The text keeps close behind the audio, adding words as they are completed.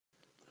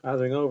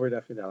Chazering over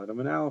Daf Yudalad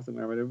Amud Aleph, the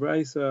Gemara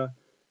Brisa,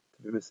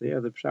 to be Messiah,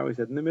 the Pshat we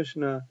said in the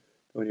Mishnah,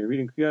 that when you're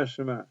reading Kriyas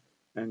Shema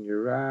and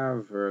your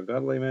Rav or a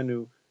Gadlei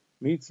Menu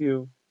meets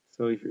you,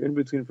 so if you're in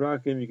between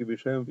Prakim, you could be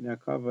Shayim B'nei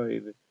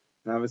Kavod,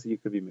 and obviously you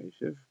could be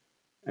Meishiv.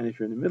 And if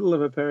you're in the middle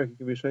of a parak, you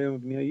could be Shayim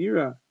B'nei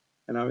Yira,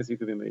 and obviously you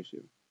could be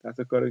Meishiv. That's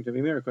according to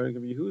Vimir. According to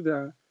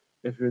Yehuda,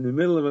 if you're in the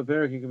middle of a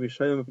parak, you could be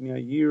Shayim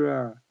B'nei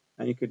Yira,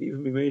 and you could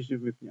even be Meishiv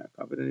B'nei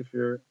Kavod. And if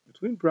you're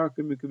between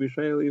Prakim, you could be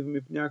Shayim even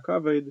B'nei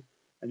Kavod,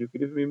 and you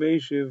could even be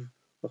Meishiv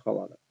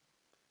L'Chalada.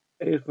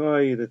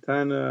 Eichai, the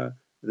Tana,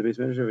 the base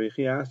manager of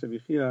Yechia asked of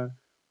Yechia,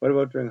 what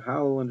about during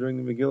Hallel and during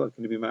the Megillah?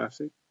 Can you be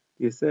Mafsik?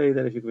 Do you say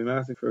that if you can be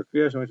Mafsik for a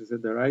Kriyas Shema, which is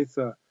the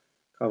Raisa,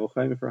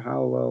 Kavachayim for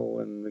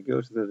Hallel, and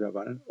Megillah says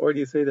Rabbanan? Or do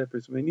you say that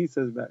Persumeni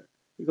says better?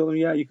 He told him,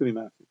 yeah, you could be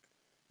Mafsik.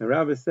 The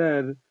Rabbi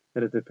said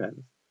that it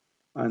depends.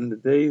 On the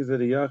days that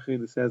a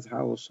Yachid says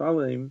Hallel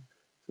Shalem,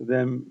 so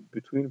then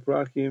between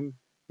Prakim,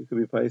 you could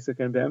be Paisik,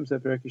 and Be'emsa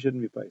Perek, you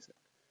shouldn't be Paisik.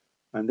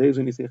 On days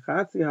when you say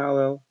Chatzi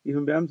Hallel,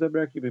 even Be'emsa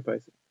Perek, you be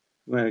Paisik.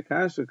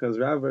 Because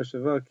Rav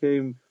Berachos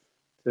came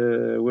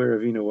to where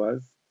Ravina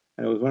was,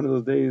 and it was one of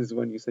those days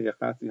when you say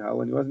Yachatzi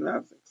Hallel and he wasn't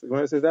Mafsik. So the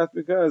Gemara says that's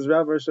because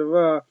Rav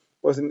Berachos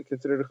wasn't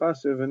considered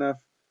chashuv enough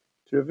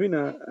to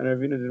Ravina, and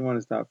Ravina didn't want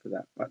to stop for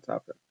that. Not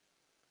stop her.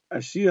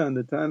 Ashia on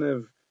the time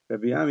of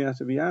Rabbi Yami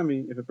asked Rabbi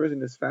Yami, if a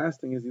person is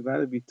fasting, is he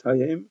allowed to be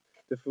tayim,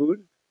 the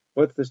food?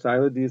 What's the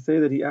shayla? Do you say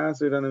that he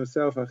answered on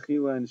himself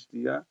achila and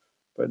shtiya,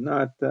 but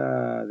not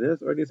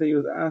this, or do you say he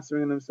was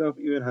answering on himself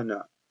even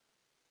hana?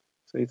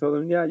 So he told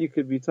him, yeah, you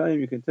could be tayim,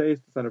 you can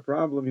taste, it's not a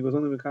problem. He was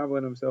only mekabel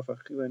on himself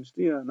achila and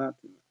shtiya, not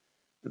tima.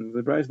 And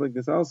the brayso like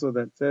this also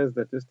that says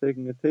that just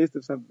taking a taste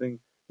of something, you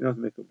don't have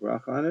to make a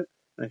bracha on it.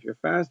 And if you're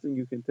fasting,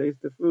 you can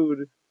taste the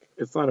food.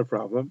 It's not a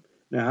problem.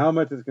 Now, how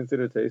much is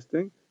considered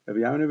tasting? Rabbi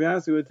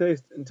Yami would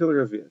taste until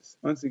Revius.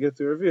 Once you get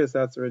to Revius,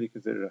 that's already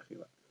considered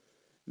achila.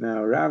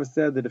 Now, Rav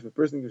said that if a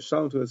person gives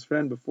shalom to his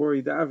friend before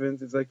he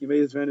davens, it's like he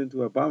made his friend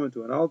into a bama,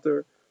 into an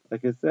altar.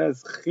 Like it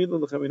says,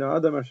 chilul l'chamina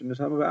adam asher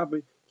neshama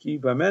v'api ki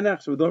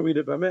bamenach. So we don't read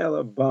it bameh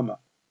ela bama.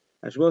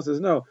 And Shmuel says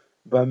no.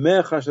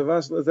 Bameh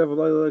chashavas lezev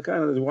v'lo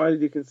l'kain. Why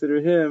did you consider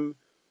him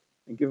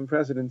and give him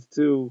precedence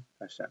to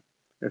Hashem?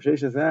 Rav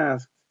Sheshes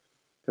asked,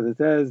 because it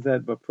says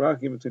that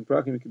between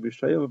prakim it could be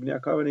shayim, b'nei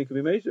kavod, and it could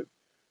be meishiv.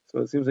 So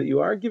it seems that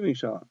you are giving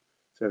shalom.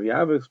 So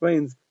Rav Yabba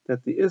explains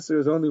that the isser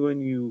is only when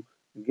you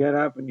get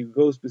up and you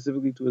go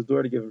specifically to his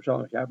door to give him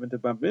shalom. If you happen to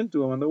bump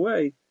into him on the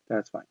way,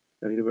 that's fine.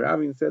 Rav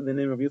Ravin said in the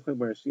name of Yitzchak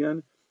Bar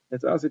Shian,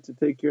 it's also to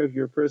take care of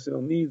your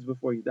personal needs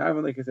before you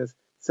daven. Like it says,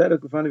 set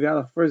up in front of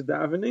Yalach first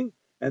davening,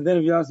 and then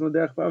if you ask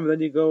then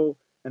you go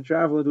and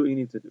travel and do what you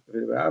need to do.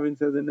 Ravin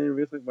says in the name of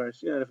Yitzchak Bar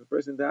Shian, if a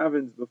person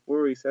davens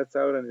before he sets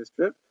out on his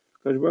trip,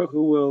 Kodesh Baruch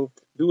Hu will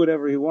do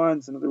whatever he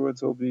wants. In other words,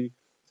 he'll be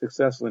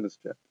successful in his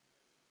trip.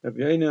 Rabbi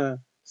Yaina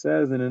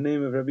says in the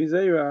name of Rabbi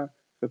Zeira,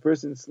 if a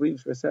person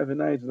sleeps for 7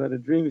 nights without a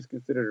dream, he's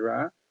considered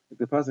ra. Like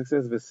the pasuk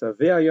says, "V'savei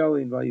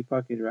yolin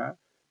v'yipakid ra,"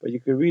 but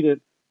you could read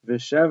it,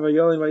 "V'shava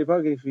yolin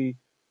v'yipakid." If he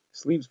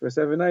sleeps for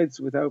 7 nights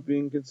without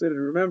being considered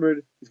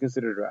remembered, he's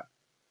considered ra.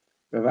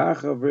 Rav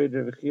Acha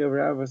Rav Chia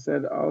Rava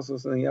said also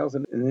something else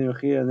in the name of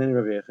Chia and then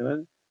Rav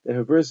Yechanan, that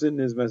if a person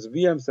is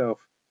masvi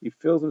himself, he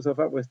fills himself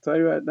up with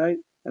Torah at night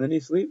and then he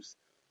sleeps,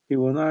 he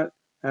will not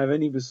have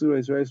any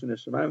besurais rice from the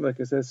Shemaim. Like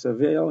it says,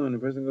 Savei, when a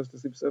person goes to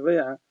sleep,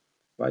 Savei,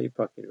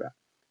 v'yipakid ra.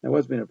 Now,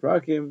 what's been a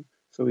prakim?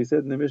 So we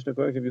said in the Mishnah,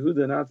 according to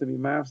Yehuda, not to be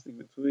mafsik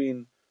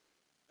between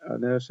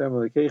Hashem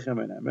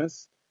Elokeichem and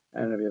Emes.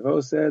 And Rabbi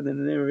Yevo said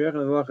in the name of Yechon,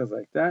 the law is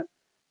like that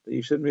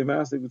you shouldn't be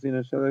mafsik between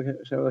Hashem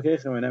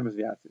Elokeichem and Emes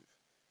v'yatziv.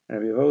 And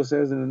Rabbi Yevo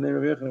says in the name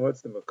of Yechon,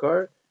 what's the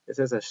makar? It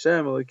says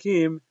Hashem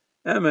Elokim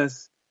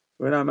Emes.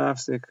 We're not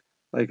mafsik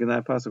like in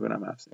that pasuk. We're not mafsik.